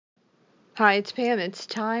Hi, it's Pam. It's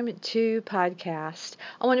time to podcast.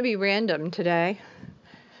 I want to be random today,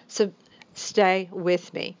 so stay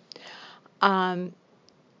with me. Um,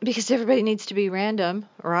 because everybody needs to be random,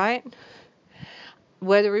 right?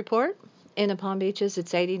 Weather report in the Palm Beaches,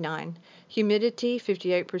 it's 89. Humidity,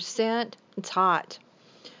 58%. It's hot,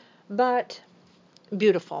 but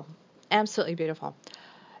beautiful. Absolutely beautiful.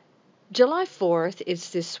 July 4th is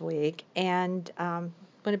this week, and I'm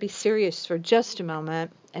going to be serious for just a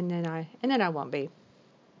moment, and then I won't be.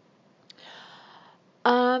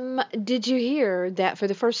 Did you hear that for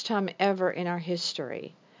the first time ever in our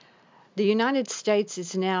history, the United States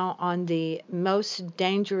is now on the most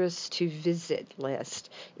dangerous to visit list?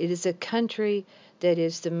 It is a country that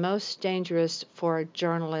is the most dangerous for a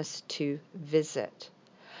journalist to visit.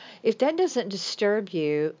 If that doesn't disturb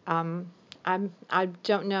you, I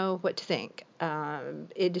don't know what to think.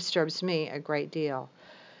 It disturbs me a great deal.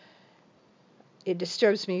 It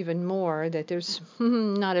disturbs me even more that there's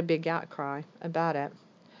not a big outcry about it.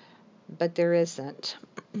 But there isn't.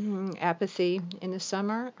 Apathy in the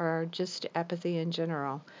summer or just apathy in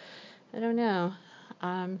general? I don't know.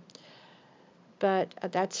 Um, but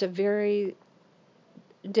that's a very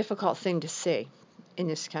difficult thing to see in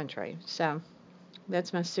this country. So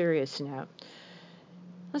that's my serious note.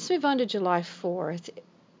 Let's move on to July 4th,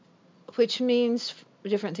 which means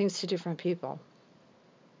different things to different people.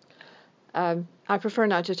 I prefer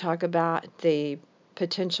not to talk about the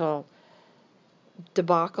potential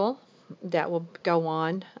debacle that will go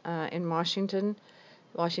on in Washington,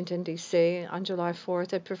 D.C. on July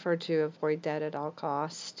 4th. I prefer to avoid that at all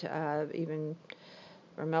costs, even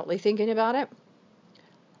remotely thinking about it.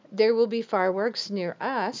 There will be fireworks near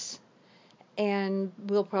us, and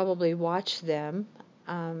we'll probably watch them.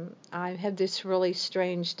 I have this really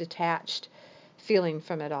strange, detached feeling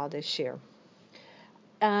from it all this year.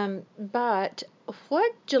 But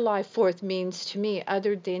what July 4th means to me,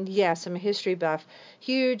 other than, yes, I'm a history buff,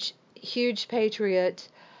 huge, huge patriot,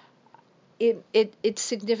 it's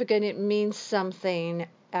significant. It means something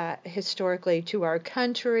historically to our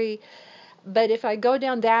country. But if I go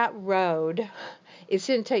down that road, it's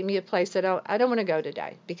going to take me a place that I don't want to go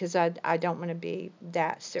today because I don't want to be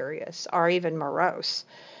that serious or even morose.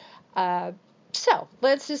 Uh, so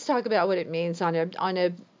let's just talk about what it means on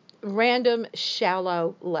a random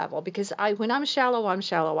shallow level because when I'm shallow, I'm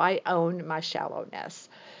shallow. I own my shallowness.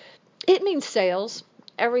 It means sales.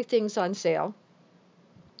 Everything's on sale,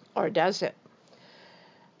 or does it?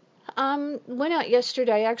 Went out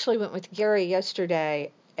yesterday. I actually went with Gary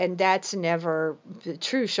yesterday, and that's never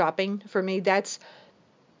true shopping for me. That's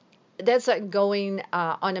like going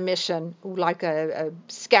on a mission, like a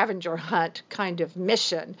scavenger hunt kind of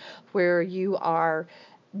mission, where you are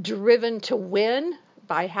driven to win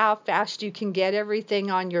by how fast you can get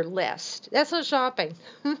everything on your list. That's not shopping.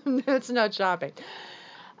 That's not shopping.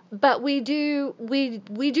 But we do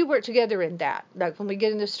work together in that. Like when we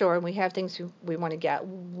get in the store and we have things we want to get,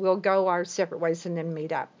 we'll go our separate ways and then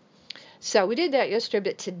meet up. So we did that yesterday,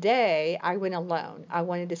 but today I went alone. I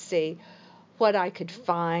wanted to see what I could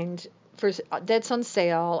find for that's on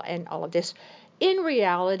sale and all of this. In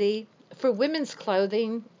reality, for women's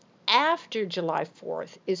clothing, after July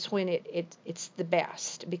 4th is when it's the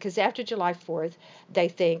best because after July 4th, they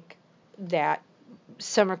think that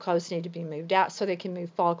summer clothes need to be moved out so they can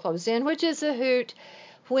move fall clothes in, which is a hoot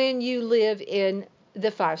when you live in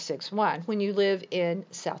the 561, when you live in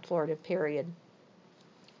South Florida, period.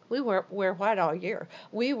 We wear white all year.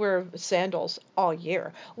 We wear sandals all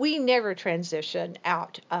year. We never transition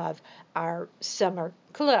out of our summer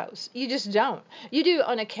clothes. You just don't. You do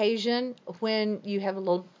on occasion when you have a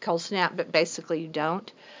little cold snap, but basically you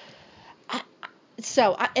don't.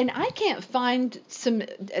 And I can't find some.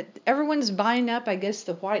 Everyone's buying up, I guess,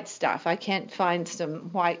 the white stuff. I can't find some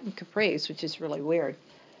white capris, which is really weird.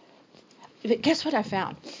 But guess what I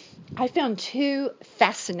found? I found two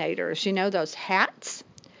fascinators. You know those hats?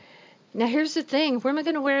 Now here's the thing. Where am I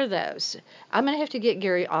going to wear those? I'm going to have to get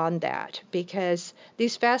Gary on that because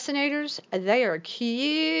these fascinators, they are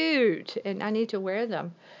cute, and I need to wear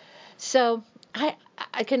them. So I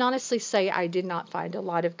I can honestly say I did not find a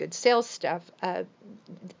lot of good sales stuff.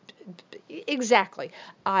 Exactly.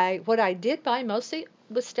 I what I did buy mostly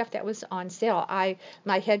was stuff that was on sale.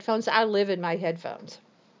 My headphones, I live in my headphones.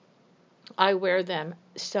 I wear them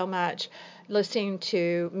so much, listening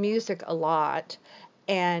to music a lot,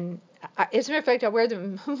 and as a matter of fact, I wear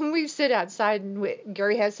them when we sit outside and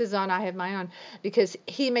Gary has his on, I have my on, because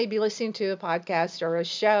he may be listening to a podcast or a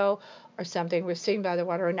show or something. We're sitting by the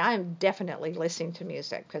water, and I'm definitely listening to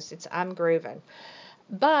music because I'm grooving.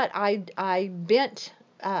 But I bent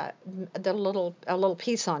the little a little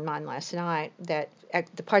piece on mine last night that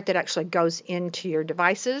the part that actually goes into your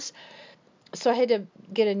devices. So I had to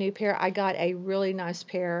get a new pair. I got a really nice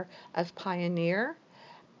pair of Pioneer.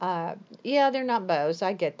 Uh, yeah, they're not Bose,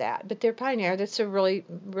 I get that, but they're Pioneer. That's a really,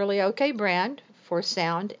 really okay brand for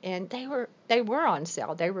sound, and they were on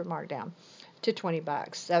sale. They were marked down to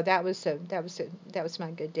 $20. So that was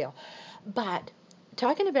my good deal. But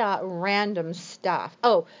talking about random stuff.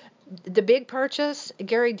 Oh, the big purchase.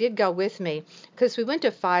 Gary did go with me because we went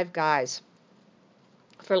to Five Guys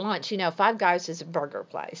for lunch. Five Guys is a burger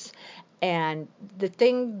place. And the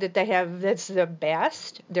thing that they have that's the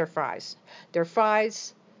best, their fries. Their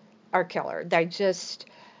fries are killer.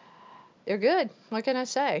 They're good. What can I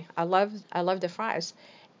say? I love the fries.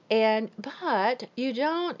 But you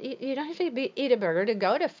don't have to eat a burger to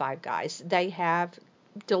go to Five Guys. They have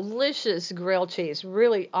delicious grilled cheese.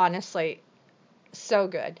 Really, honestly, so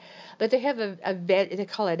good. But they have they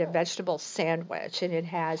call it a vegetable sandwich, and it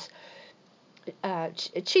has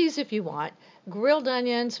cheese if you want, grilled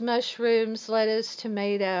onions, mushrooms, lettuce,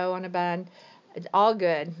 tomato on a bun. All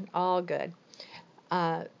good, all good.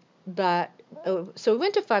 Uh, but so we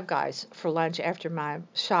went to Five Guys for lunch after my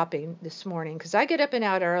shopping this morning because I get up and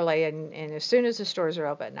out early, and as soon as the stores are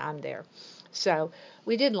open, I'm there. So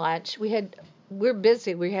we did lunch. We're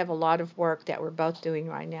busy. We have a lot of work that we're both doing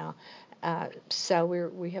right now. So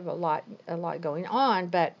we have a lot going on,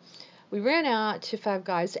 but we ran out to Five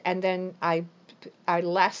Guys, and then I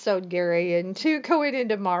lassoed Gary into going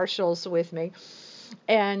into Marshall's with me,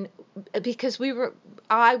 and because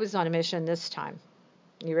I was on a mission this time.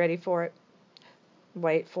 You ready for it?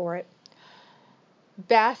 Wait for it.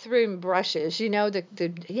 Bathroom brushes,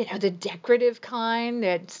 the decorative kind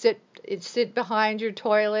that sit behind your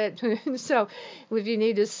toilet. So if you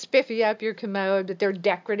need to spiffy up your commode, but they're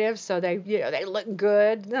decorative, so they look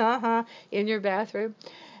good in your bathroom.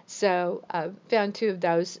 So found two of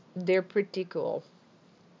those. They're pretty cool.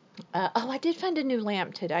 I did find a new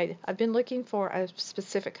lamp today. I've been looking for a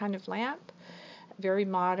specific kind of lamp, very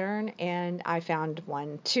modern, and I found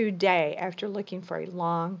one today after looking for a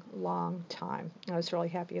long, long time. I was really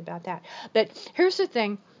happy about that. But here's the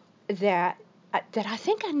thing that I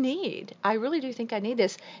think I need. I really do think I need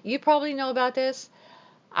this. You probably know about this.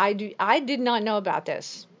 I do. I did not know about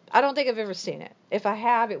this. I don't think I've ever seen it. If I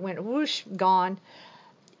have, it went whoosh, gone.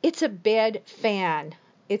 It's a bed fan.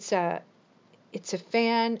 It's a it's a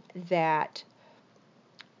fan that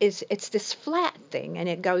it's this flat thing, and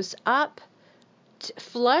it goes up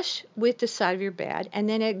flush with the side of your bed, and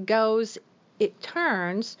then it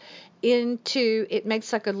turns into, it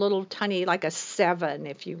makes like a little tiny, like a 7,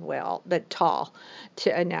 if you will, but tall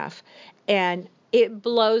to enough, and it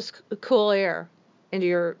blows cool air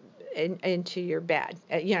into your bed,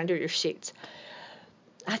 under your sheets.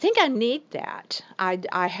 I think I need that.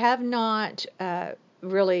 I have not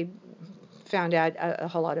really found out a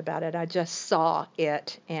whole lot about it. I just saw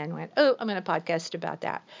it and went, oh, I'm going to podcast about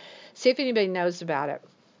that. See if anybody knows about it.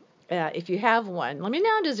 If you have one, let me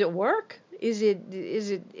know. Does it work? Is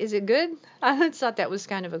it good? I thought that was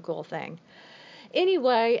kind of a cool thing.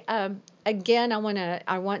 Anyway, again, I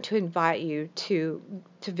want to invite you to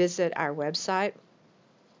visit our website.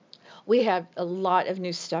 We have a lot of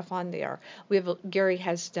new stuff on there. Gary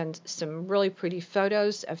has done some really pretty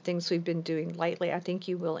photos of things we've been doing lately. I think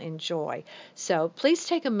you will enjoy. So please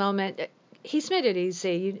take a moment. He's made it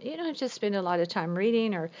easy. You don't have to spend a lot of time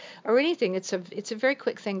reading or anything. It's a very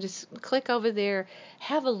quick thing. Just click over there,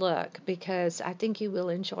 have a look, because I think you will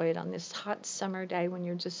enjoy it on this hot summer day when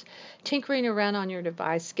you're just tinkering around on your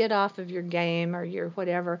device. Get off of your game or your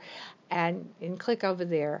whatever, and click over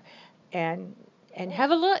there, and have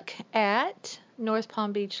a look at North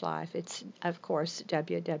Palm Beach Life. It's, of course,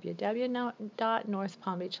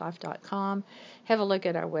 www.northpalmbeachlife.com. Have a look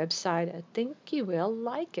at our website. I think you will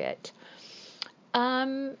like it.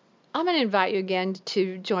 I'm going to invite you again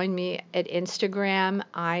to join me at Instagram.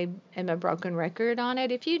 I am a broken record on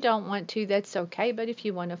it. If you don't want to, that's okay. But if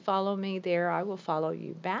you want to follow me there, I will follow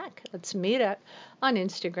you back. Let's meet up on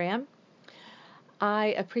Instagram. I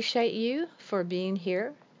appreciate you for being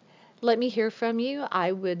here. Let me hear from you.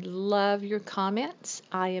 I would love your comments.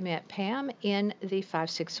 I am at Pam in the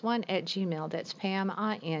 561 at Gmail. That's Pam,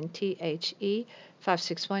 INTHE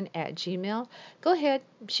 561 at Gmail. Go ahead,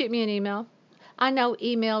 shoot me an email. I know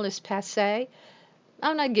email is passe.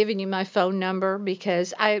 I'm not giving you my phone number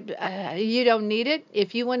because you don't need it.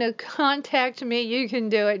 If you want to contact me, you can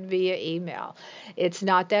do it via email. It's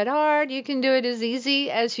not that hard. You can do it as easy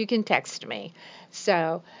as you can text me.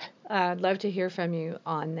 So I'd love to hear from you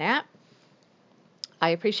on that. I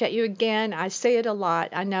appreciate you again. I say it a lot.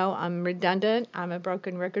 I know I'm redundant. I'm a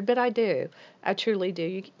broken record, but I do. I truly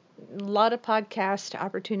do. a lot of podcast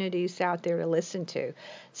opportunities out there to listen to.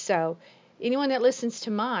 So, anyone that listens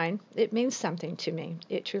to mine, it means something to me.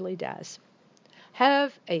 It truly does.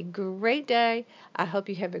 Have a great day. I hope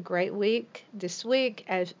you have a great week this week,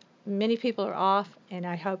 as many people are off, and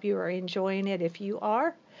I hope you are enjoying it if you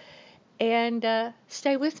are. And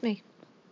stay with me.